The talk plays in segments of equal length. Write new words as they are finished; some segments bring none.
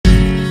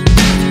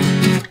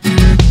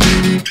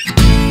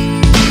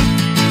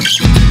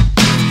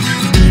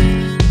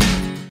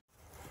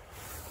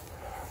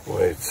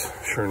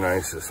sure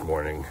nice this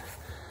morning.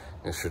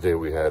 Yesterday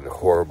we had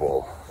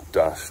horrible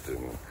dust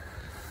and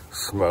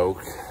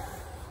smoke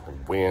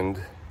and wind.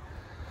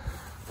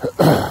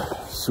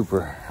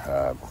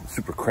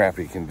 super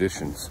crappy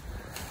conditions.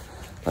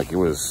 Like, it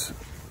was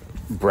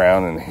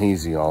brown and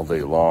hazy all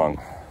day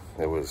long.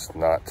 It was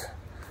not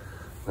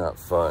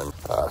fun.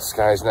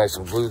 Sky's nice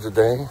and blue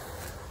today.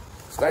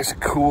 It's nice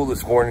and cool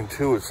this morning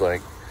too. It's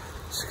like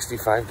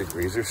 65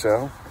 degrees or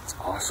so. It's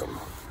awesome.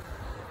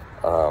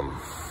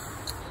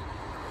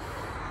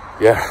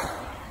 Yeah.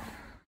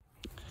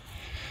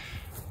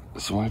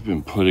 So I've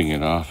been putting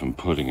it off and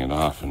putting it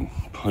off and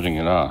putting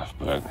it off,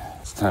 but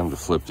it's time to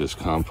flip this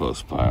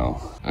compost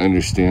pile. I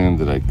understand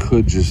that I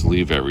could just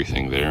leave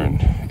everything there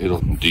and it'll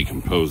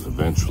decompose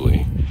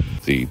eventually.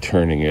 The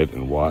turning it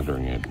and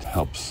watering it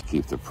helps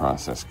keep the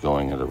process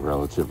going at a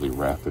relatively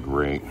rapid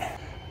rate.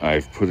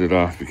 I've put it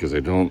off because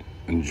I don't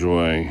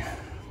enjoy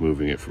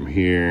moving it from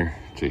here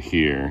to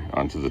here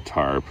onto the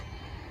tarp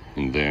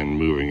and then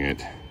moving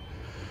it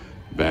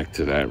back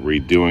to that,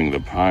 redoing the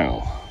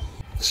pile.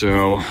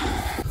 So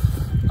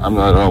I'm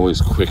not always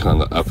quick on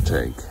the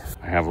uptake.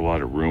 I have a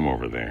lot of room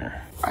over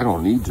there. I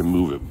don't need to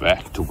move it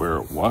back to where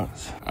it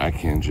was. I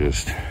can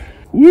just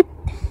whoop,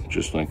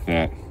 just like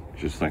that,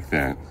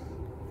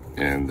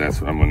 and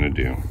that's what I'm gonna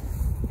do.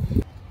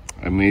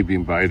 I may be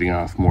biting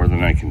off more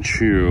than I can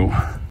chew,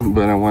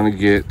 but I want to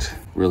get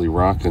really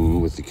rocking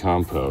with the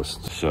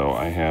compost. So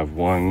I have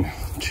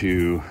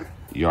 2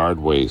 yard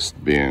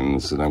waste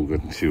bins that I'm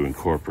going to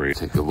incorporate.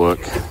 Take a look.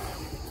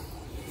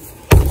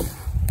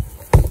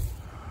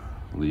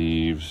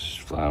 Leaves,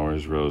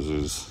 flowers,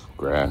 roses,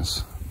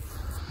 grass.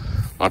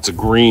 Lots of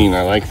green,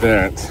 I like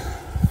that.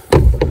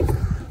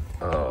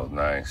 Oh,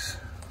 nice.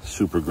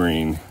 Super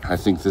green. I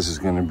think this is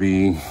going to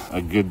be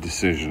a good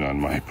decision on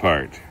my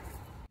part.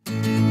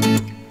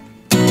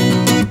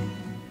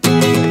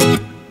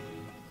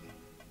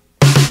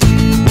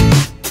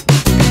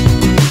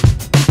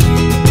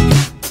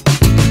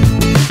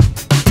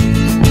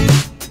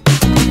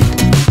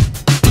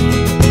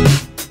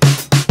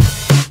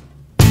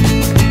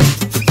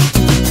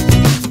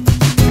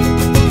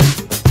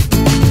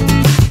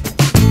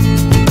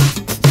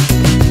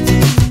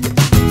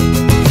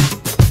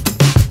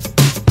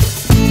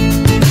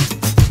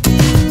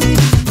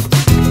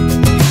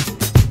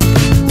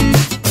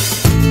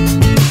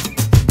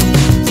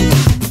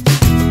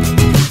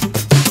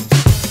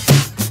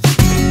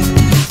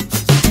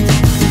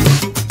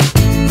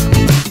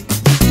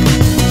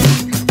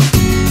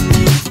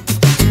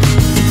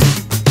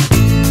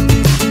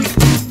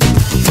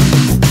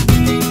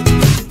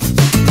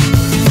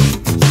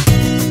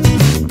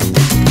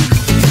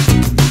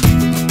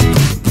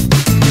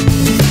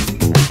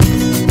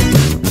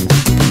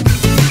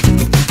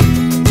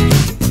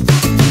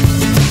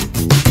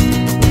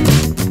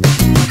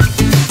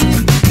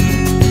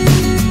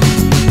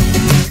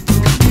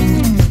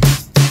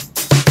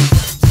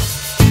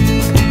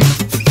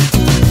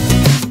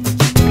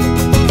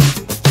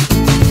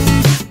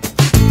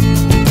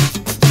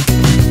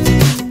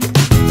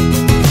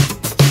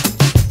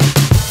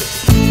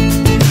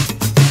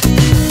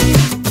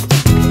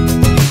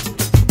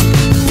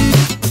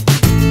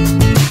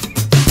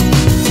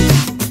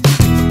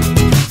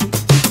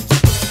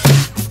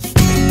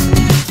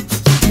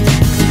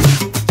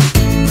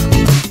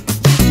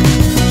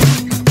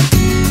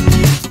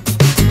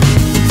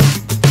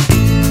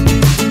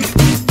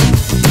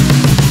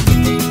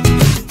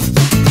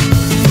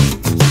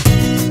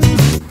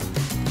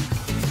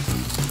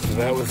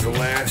 That was the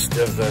last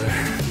of the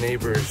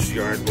neighbor's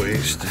yard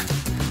waste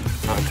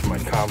onto my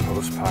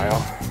compost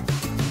pile.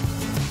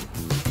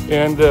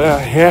 And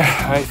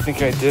yeah, I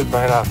think I did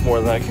bite off more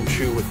than I can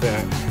chew with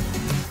that.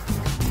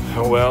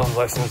 Oh well,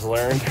 lessons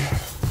learned.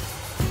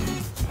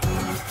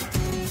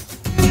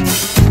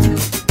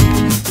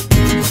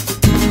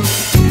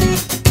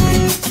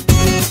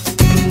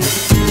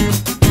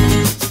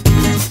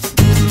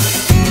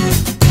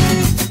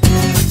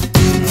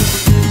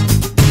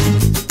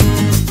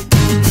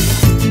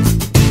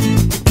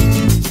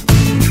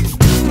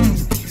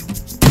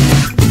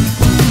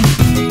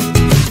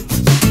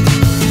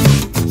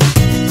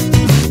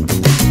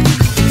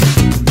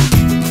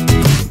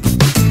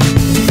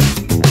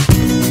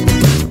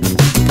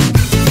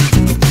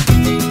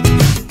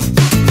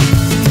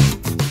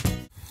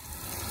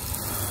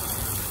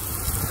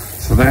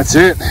 That's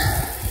it.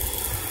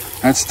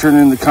 That's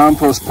turning the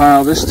compost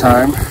pile this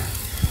time.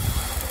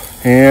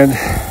 And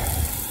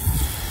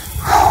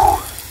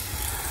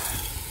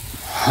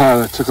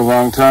that took a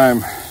long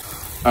time.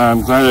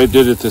 I'm glad I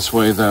did it this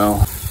way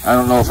though. I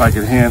don't know if I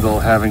could handle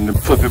having to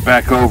flip it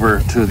back over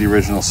to the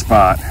original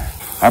spot.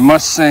 I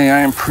must say I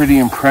am pretty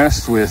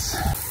impressed with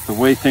the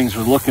way things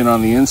are looking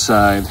on the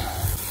inside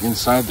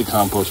the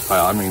compost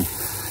pile. I mean,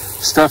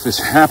 stuff is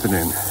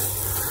happening.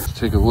 Let's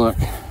take a look.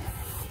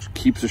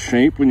 Keeps the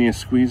shape when you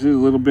squeeze it a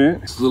little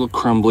bit. It's a little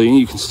crumbly.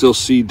 You can still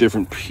see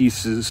different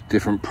pieces,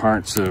 different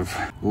parts of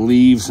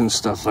leaves and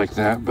stuff like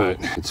that, but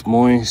it's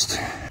moist,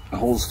 it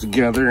holds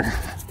together.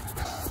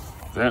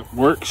 That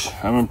works.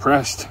 I'm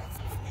impressed.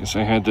 Guess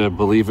I had to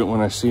believe it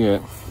when I see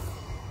it.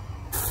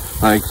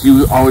 Like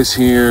you always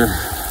hear,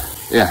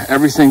 yeah,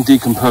 everything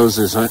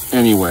decomposes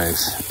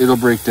anyways. It'll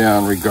break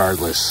down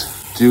regardless.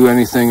 Do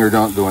anything or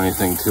don't do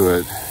anything to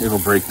it, it'll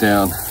break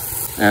down.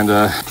 And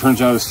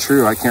turns out it's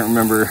true. I can't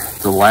remember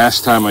the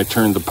last time I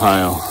turned the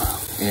pile,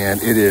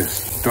 and it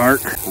is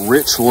dark,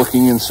 rich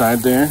looking inside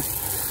there.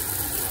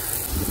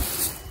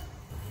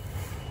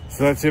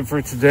 So that's it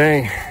for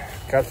today.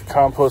 Got the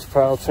compost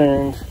pile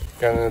turned.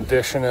 Got an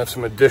addition of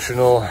some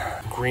additional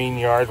green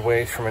yard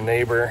waste from a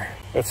neighbor.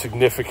 That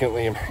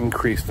significantly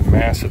increased the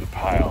mass of the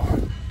pile.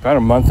 About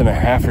a month and a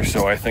half or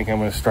so, I think I'm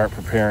gonna start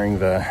preparing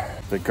the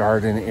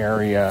garden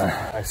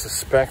area. I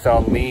suspect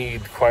I'll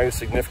need quite a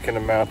significant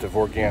amount of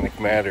organic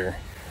matter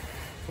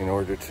in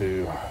order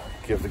to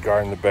give the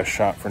garden the best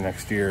shot for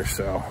next year.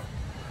 So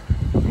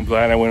I'm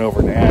glad I went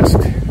over and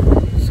asked.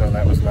 So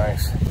that was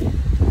nice.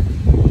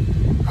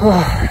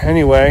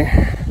 Anyway,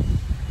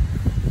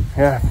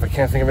 yeah, I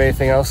can't think of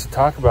anything else to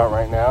talk about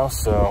right now.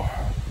 So,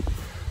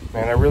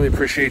 man, I really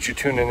appreciate you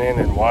tuning in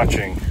and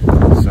watching.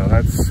 So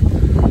that's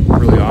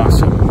really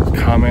awesome.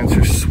 The comments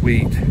are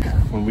sweet.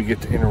 When we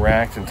get to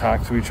interact and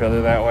talk to each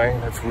other that way,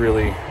 that's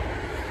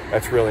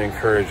really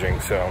encouraging.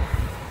 So,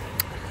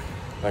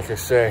 like I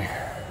say,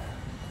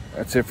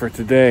 that's it for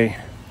today.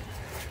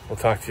 We'll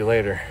talk to you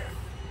later.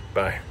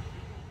 Bye.